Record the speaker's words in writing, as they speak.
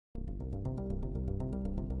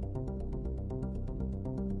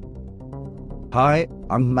Hi,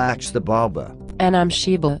 I'm Max the barber. And I'm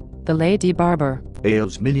Sheba, the lady barber.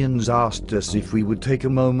 Alsmillions asked us if we would take a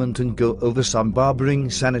moment and go over some barbering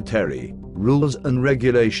sanitary rules and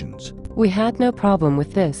regulations. We had no problem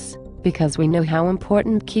with this, because we know how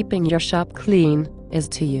important keeping your shop clean is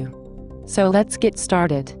to you. So let's get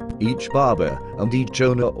started. Each barber and each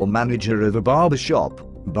owner or manager of a barber shop,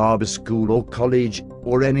 barber school or college,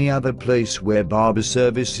 or any other place where barber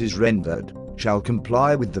service is rendered, shall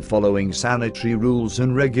comply with the following sanitary rules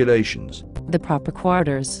and regulations. The proper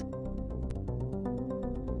quarters.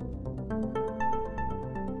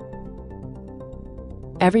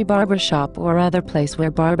 Every barber shop or other place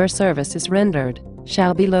where barber service is rendered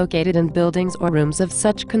shall be located in buildings or rooms of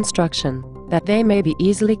such construction that they may be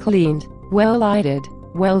easily cleaned, well lighted,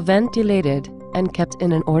 well ventilated, and kept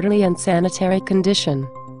in an orderly and sanitary condition.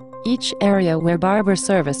 Each area where barber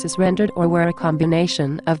service is rendered or where a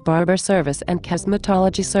combination of barber service and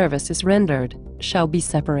cosmetology service is rendered shall be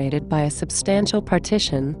separated by a substantial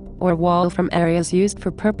partition or wall from areas used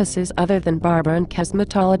for purposes other than barber and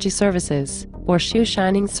cosmetology services or shoe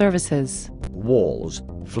shining services. Walls,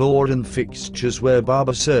 floor and fixtures where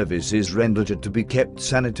barber service is rendered are to be kept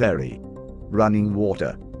sanitary. Running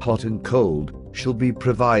water, hot and cold, shall be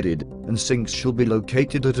provided, and sinks shall be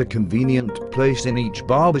located at a convenient place in each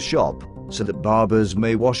barber shop, so that barbers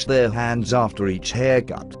may wash their hands after each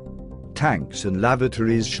haircut. Tanks and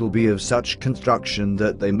lavatories shall be of such construction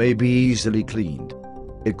that they may be easily cleaned.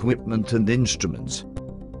 Equipment and instruments.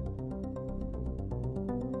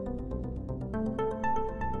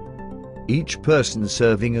 Each person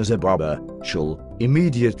serving as a barber shall,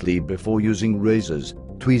 immediately before using razors,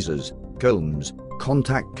 tweezers, combs,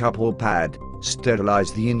 contact cup or pad,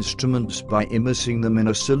 sterilize the instruments by immersing them in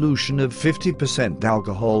a solution of 50%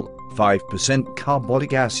 alcohol, 5%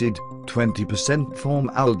 carbolic acid, 20%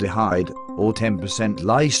 formaldehyde, or 10%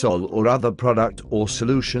 Lysol or other product or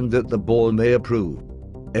solution that the board may approve.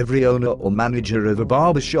 Every owner or manager of a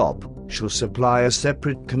barber shop shall supply a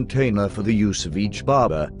separate container for the use of each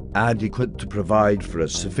barber, adequate to provide for a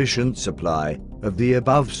sufficient supply of the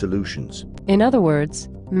above solutions. In other words,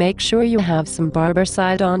 make sure you have some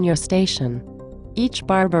barbericide on your station. Each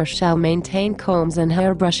barber shall maintain combs and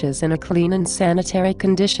hairbrushes in a clean and sanitary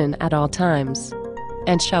condition at all times,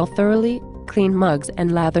 and shall thoroughly clean mugs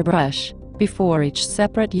and lather brush before each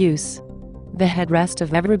separate use. The headrest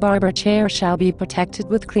of every barber chair shall be protected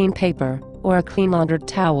with clean paper or a clean laundered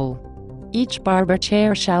towel. Each barber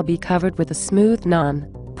chair shall be covered with a smooth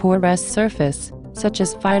non-porous surface, such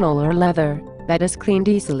as vinyl or leather, that is cleaned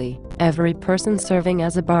easily. Every person serving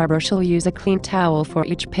as a barber shall use a clean towel for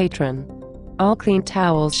each patron. All clean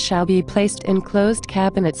towels shall be placed in closed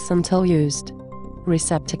cabinets until used.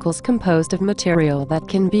 Receptacles composed of material that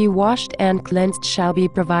can be washed and cleansed shall be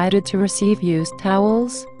provided to receive used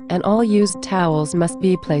towels, and all used towels must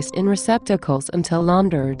be placed in receptacles until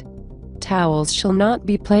laundered. Towels shall not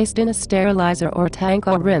be placed in a sterilizer or tank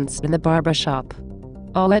or rinsed in the barber shop.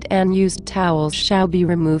 All wet and used towels shall be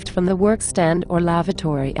removed from the workstand or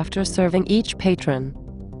lavatory after serving each patron.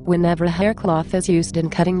 Whenever a hair cloth is used in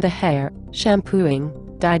cutting the hair, shampooing,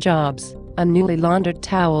 dye jobs, a newly laundered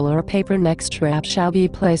towel or a paper neck strap shall be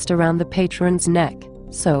placed around the patron's neck,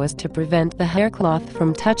 so as to prevent the hair cloth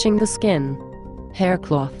from touching the skin. Hair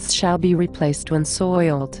cloths shall be replaced when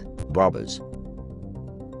soiled. Barbers.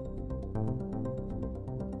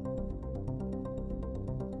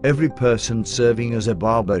 Every person serving as a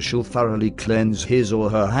barber shall thoroughly cleanse his or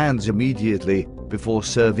her hands immediately before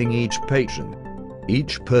serving each patron.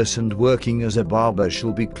 Each person working as a barber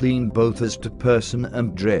shall be clean both as to person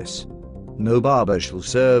and dress. No barber shall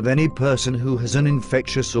serve any person who has an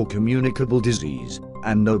infectious or communicable disease,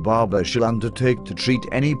 and no barber shall undertake to treat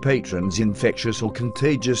any patron's infectious or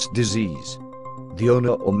contagious disease. The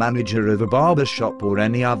owner or manager of a barber shop or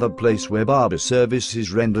any other place where barber service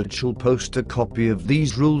is rendered shall post a copy of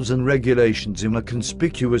these rules and regulations in a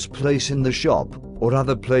conspicuous place in the shop or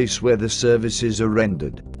other place where the services are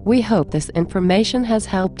rendered. We hope this information has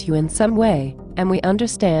helped you in some way, and we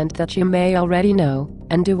understand that you may already know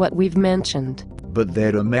and do what we've mentioned. But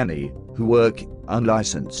there are many who work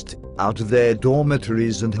unlicensed out of their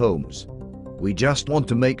dormitories and homes. We just want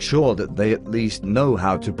to make sure that they at least know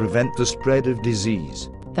how to prevent the spread of disease.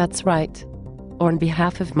 That's right. On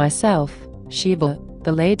behalf of myself, Sheba,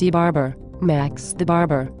 the lady barber, Max the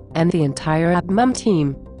barber, and the entire ABMAAM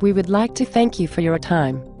team, we would like to thank you for your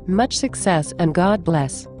time. Much success and God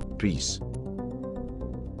bless. Peace.